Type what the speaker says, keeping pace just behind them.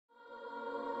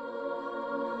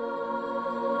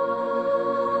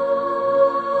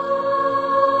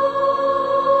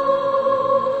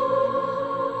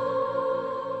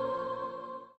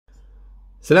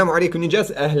Assalamu alaikum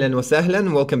ninjas, ahlan wa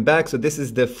sahlan, welcome back. So this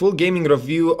is the full gaming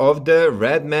review of the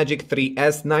Red Magic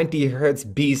 3S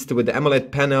 90Hz beast with the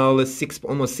AMOLED panel, almost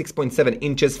 6.7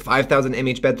 inches, 5000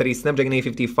 mAh battery, Snapdragon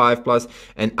 855 plus,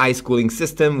 and ice cooling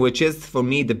system, which is for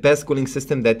me the best cooling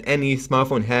system that any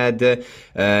smartphone had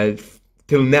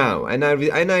till now. And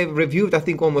I reviewed, I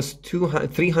think, almost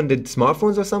 300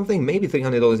 smartphones or something, maybe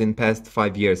 $300 in past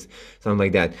 5 years, something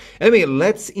like that. Anyway,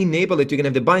 let's enable it. You can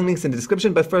have the buying links in the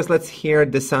description, but first let's hear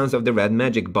the sounds of the Red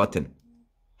Magic button.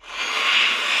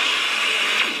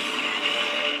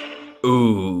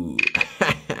 Ooh.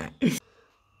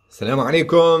 Assalamu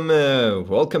alaikum,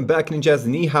 welcome back ninjas,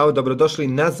 ni hao, dobrodošli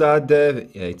nazad.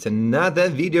 It's another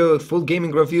video, full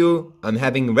gaming review. I'm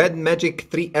having Red Magic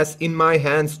 3S in my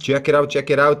hands, check it out, check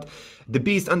it out. The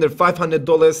beast under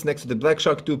 $500 next to the Black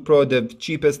Shark 2 Pro, the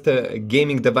cheapest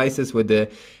gaming devices with the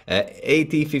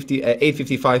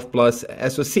 855 plus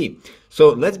SoC. So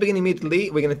let's begin immediately.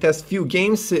 We're going to test few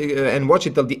games and watch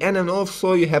it till the end. And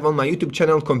also you have on my YouTube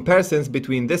channel comparisons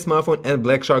between this smartphone and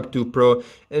Black Shark 2 Pro.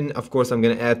 And of course I'm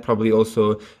going to add probably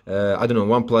also, I don't know,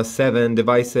 OnePlus 7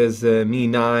 devices, Mi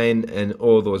 9 and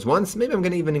all those ones. Maybe I'm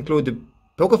going to even include the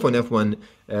Pocophone F1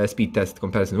 speed test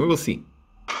comparison. We will see.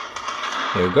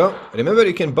 Here we go. Remember,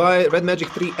 you can buy Red Magic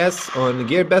 3S on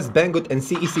GearBest, Banggood, and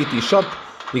CECT shop.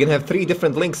 You can have 3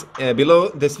 different links below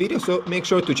this video, so make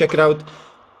sure to check it out.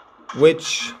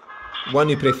 Which one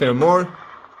you prefer more?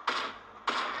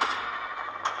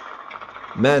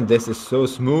 Man, this is so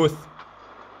smooth.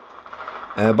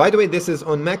 By the way, this is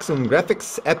on maximum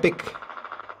graphics, epic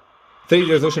 3D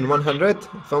resolution 100,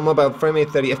 from mobile frame rate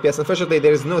 30 FPS. Unfortunately,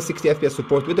 there is no 60 FPS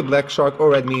support with the Black Shark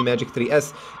or Redmi Magic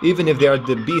 3S. Even if they are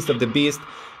the beast of the beast,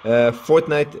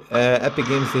 Fortnite, Epic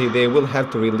Games, they will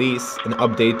have to release an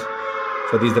update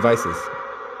for these devices.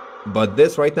 But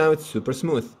this right now, it's super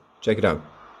smooth. Check it out.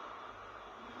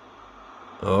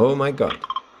 Oh my god.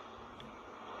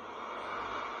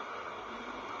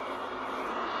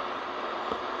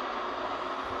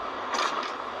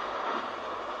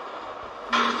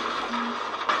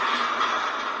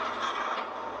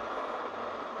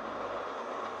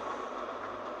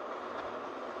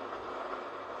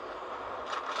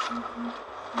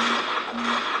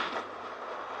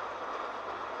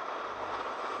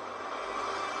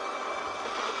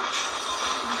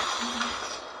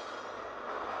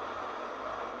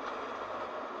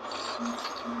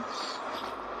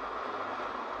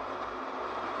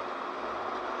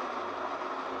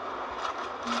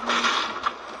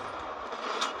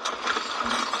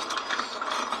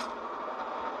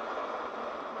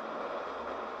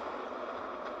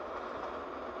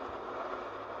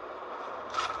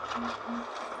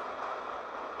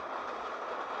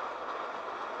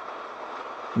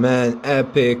 Man,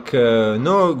 epic,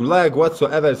 no lag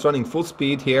whatsoever, it's running full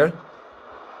speed here.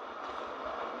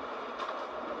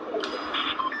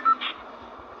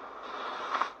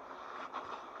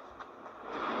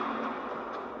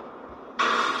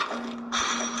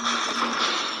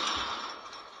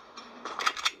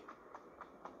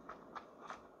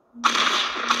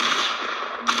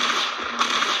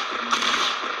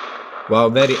 Wow,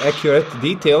 very accurate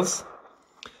details.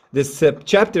 This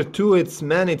chapter 2, it's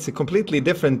a completely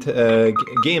different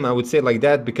game, I would say like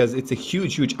that, because it's a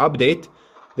huge update.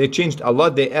 They changed a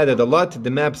lot, they added a lot. The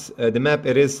map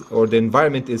it is, or the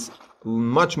environment is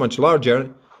much larger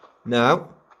now.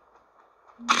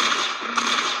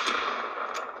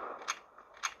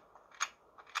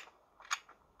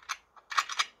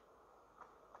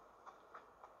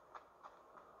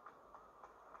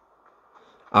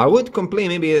 I would complain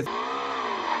maybe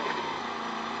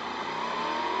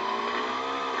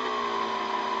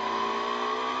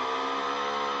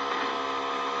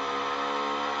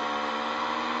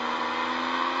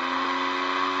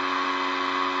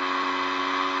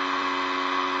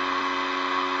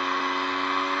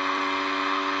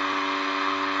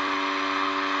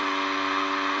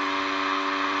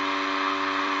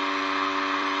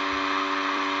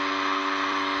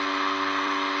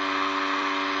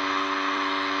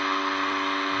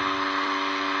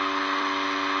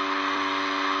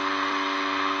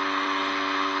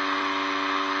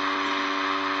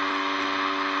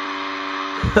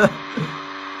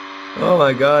oh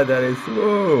my god, that is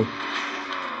whoa.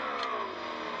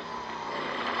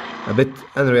 A bit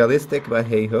unrealistic, but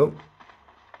hey ho.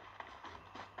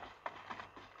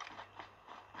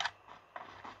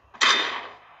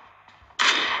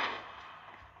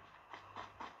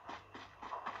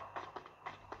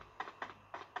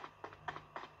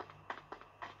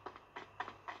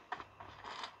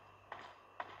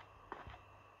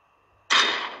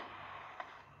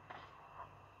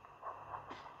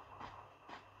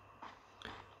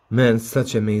 Man,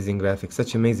 such amazing graphics,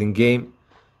 such amazing game.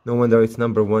 No wonder it's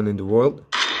 #1 in the world.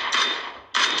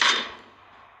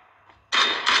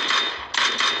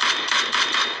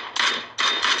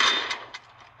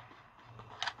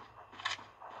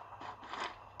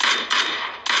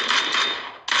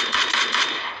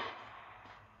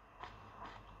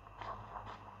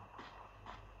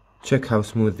 Check how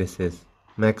smooth this is.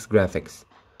 Max graphics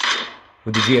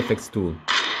with the GFX tool.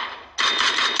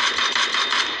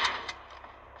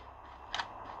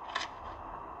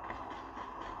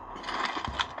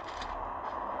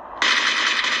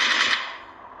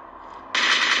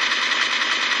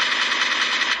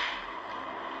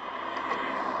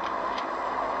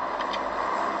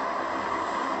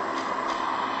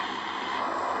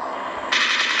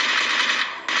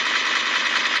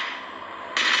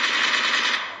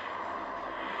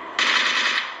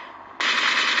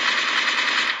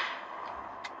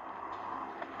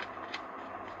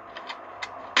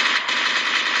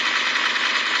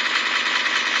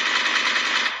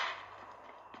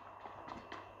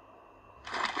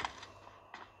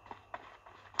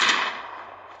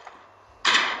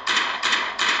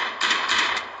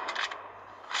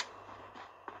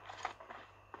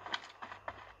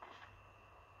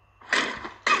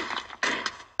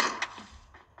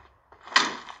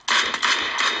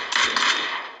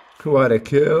 What a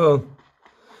kill.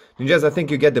 Ninjas, I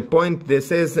think you get the point. This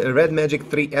is Red Magic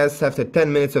 3S after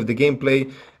 10 minutes of the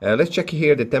gameplay. Let's check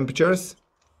here the temperatures.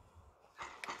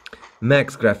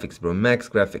 Max graphics, bro. Max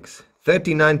graphics.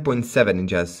 39.7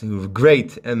 Ninjas.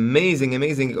 Great. Amazing,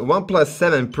 amazing. OnePlus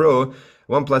 7 Pro,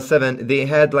 OnePlus 7, they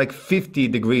had like 50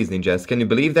 degrees, Ninjas. Can you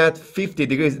believe that? 50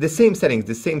 degrees. The same settings,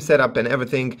 the same setup and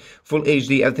everything. Full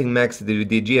HD, everything max. The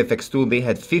GFX tool, they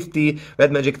had 50.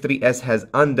 Red Magic 3S has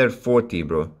under 40,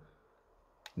 bro.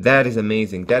 That is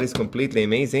amazing. That is completely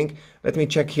amazing. Let me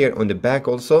check here on the back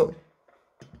also.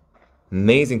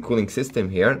 Amazing cooling system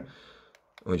here.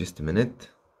 Oh, just a minute.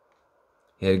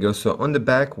 Here you go. So on the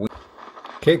back,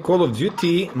 okay, Call of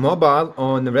Duty Mobile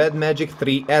on Red Magic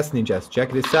 3S, Ninjas.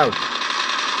 Check this out.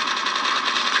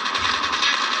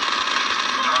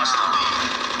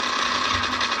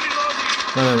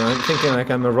 No, I'm thinking like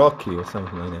I'm a Rocky or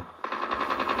something like that.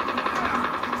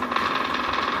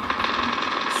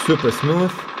 Super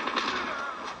smooth.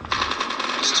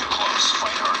 It's too close.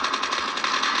 Fight harder.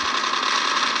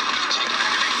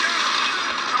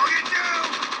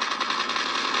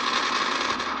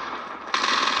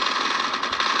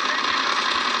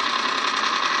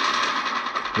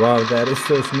 Wow, that is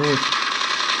so smooth.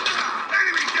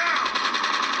 Enemy down.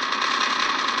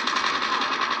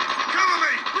 Cover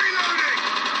me. Reloading.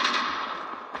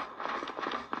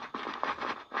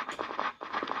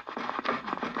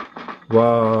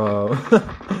 Wow.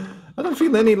 I don't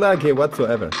feel any lag here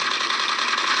whatsoever.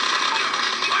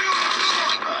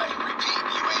 Standing by. Repeat.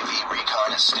 UAV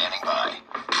recon is standing by.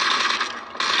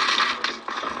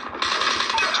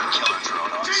 Killer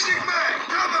drone on Changing mag!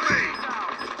 Cover me!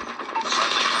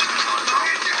 friendly killer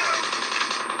drone.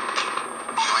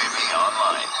 UAV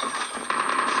online.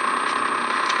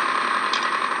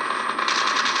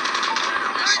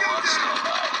 Missile on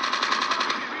standby.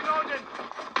 Reloading!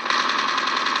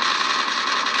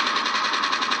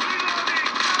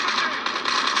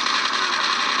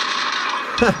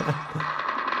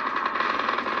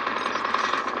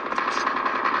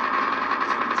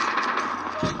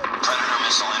 Predator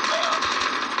missile inbound.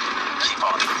 Keep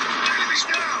on. Enemies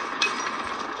down!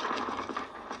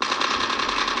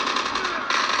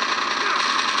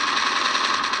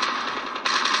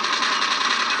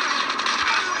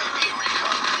 UAV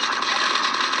recon ready for deployment.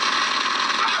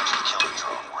 Hunter killer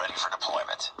drone ready for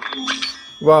deployment.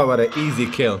 Wow, what an easy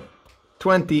kill.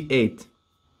 28.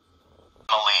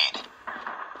 The lead.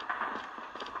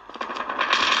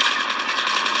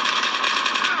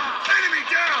 Enemy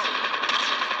down!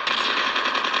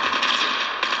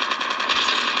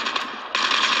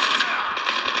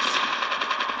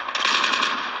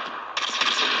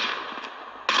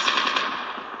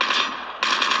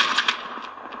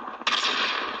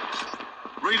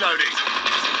 Reloading!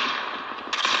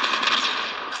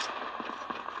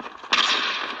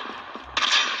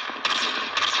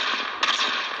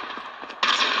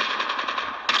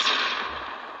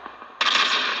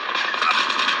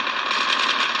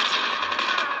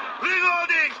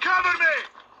 Reloading! Cover me!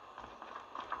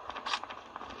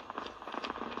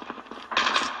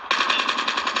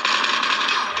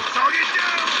 Target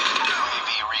down! UAV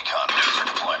recon ready for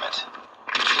deployment.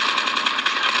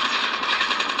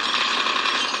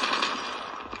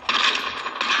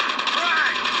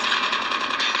 Frag!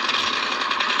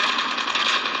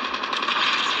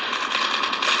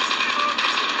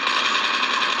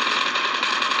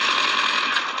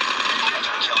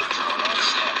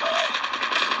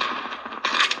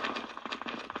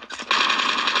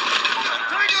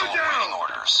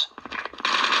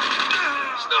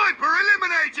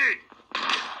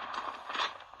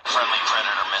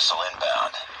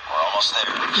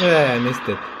 Yeah, I missed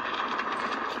it.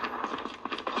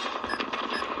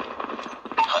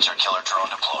 Hunter-killer drone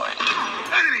deployed.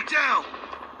 Enemy down!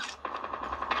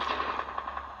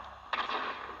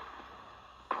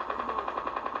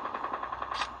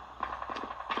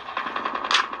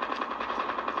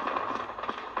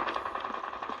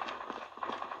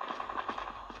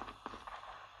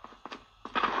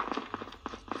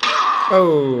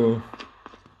 Oh.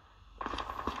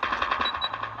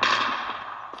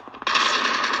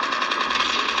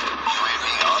 UAV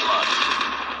online.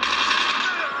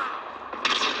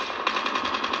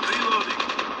 Reloading.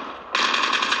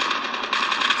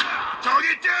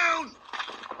 Target down!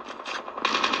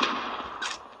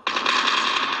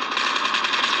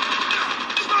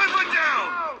 Sniper down!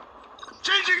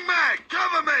 Changing mag!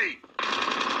 Cover me!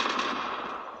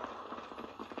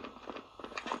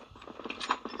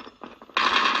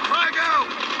 Frag out!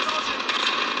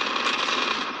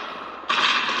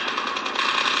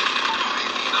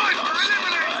 Sniper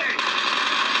eliminated!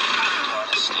 Drone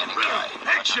is standing by.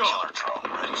 Headshot. Hunter-killer drone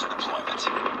ready for deployment.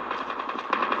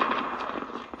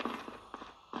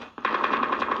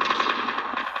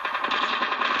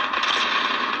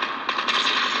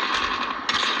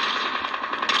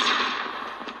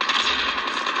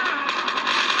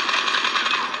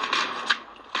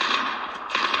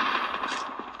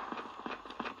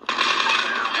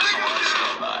 Missile on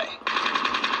standby.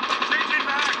 Changing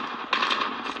mag!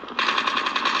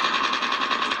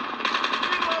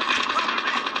 Reloading! Cover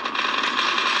me!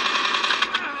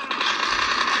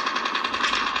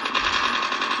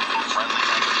 Friendly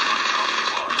hunter-killer drone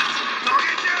deployed.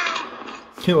 Target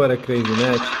down! What a crazy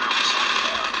match.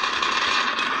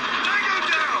 Tango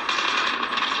down!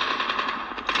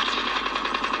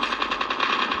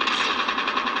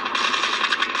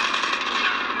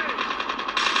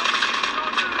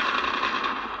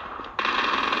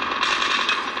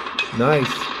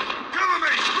 Nice. Cover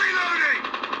me! Reloading!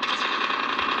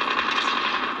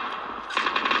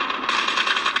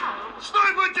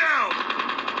 Sniper down!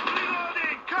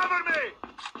 Reloading! Cover me!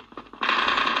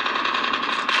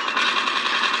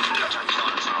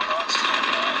 Hunter-killer drone on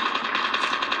standby.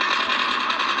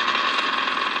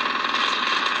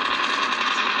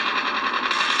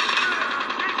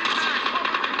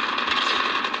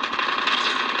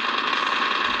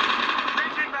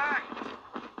 Changing mag!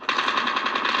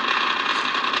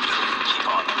 Keep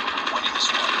on them. We're winning this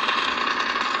one.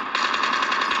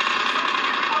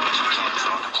 Hunter-killer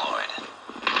drone deployed.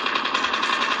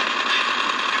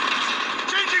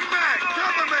 Changing mag!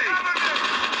 Cover me!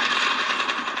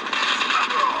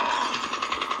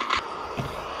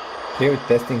 Okay, we're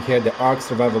testing here the Arc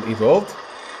Survival Evolved.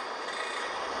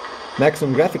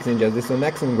 Maximum graphics ninjas. This is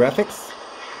maximum graphics.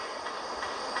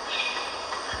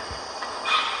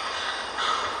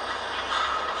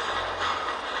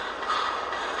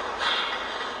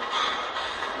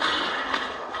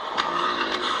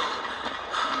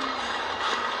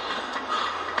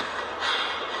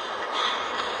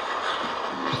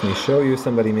 Let me show you.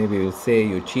 Somebody maybe will say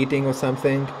you're cheating or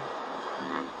something.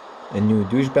 A new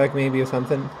douchebag maybe or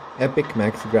something. Epic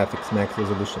max graphics, max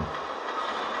resolution.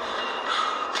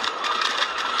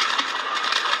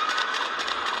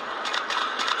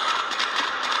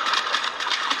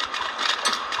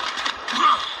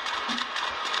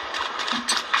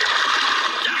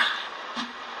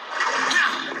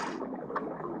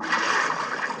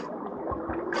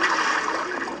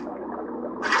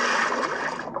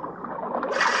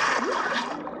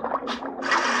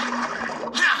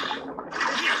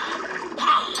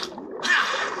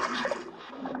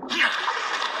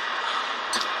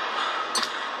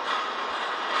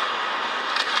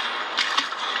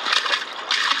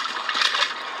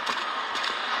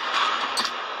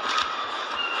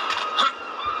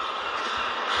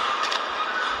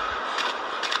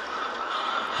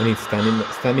 I need stamina.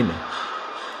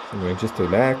 So I'm going just to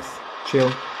relax,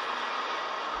 chill.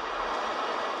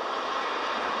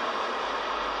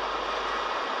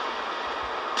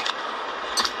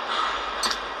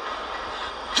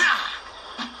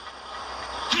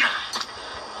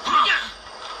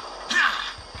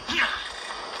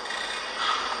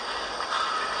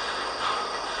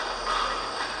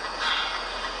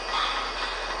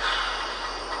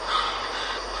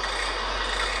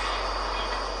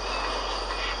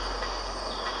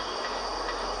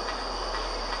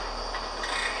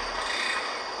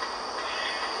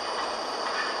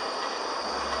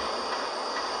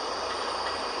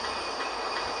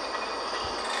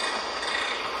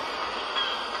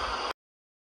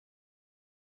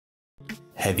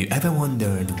 Have you ever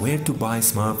wondered where to buy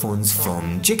smartphones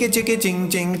from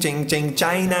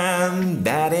China?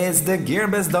 That is the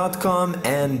gearbest.com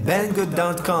and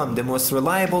banggood.com, the most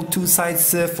reliable two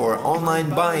sites for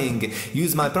online buying.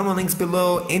 Use my promo links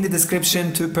below in the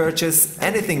description to purchase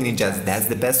anything ninjas. That's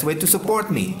the best way to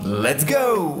support me. Let's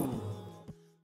go!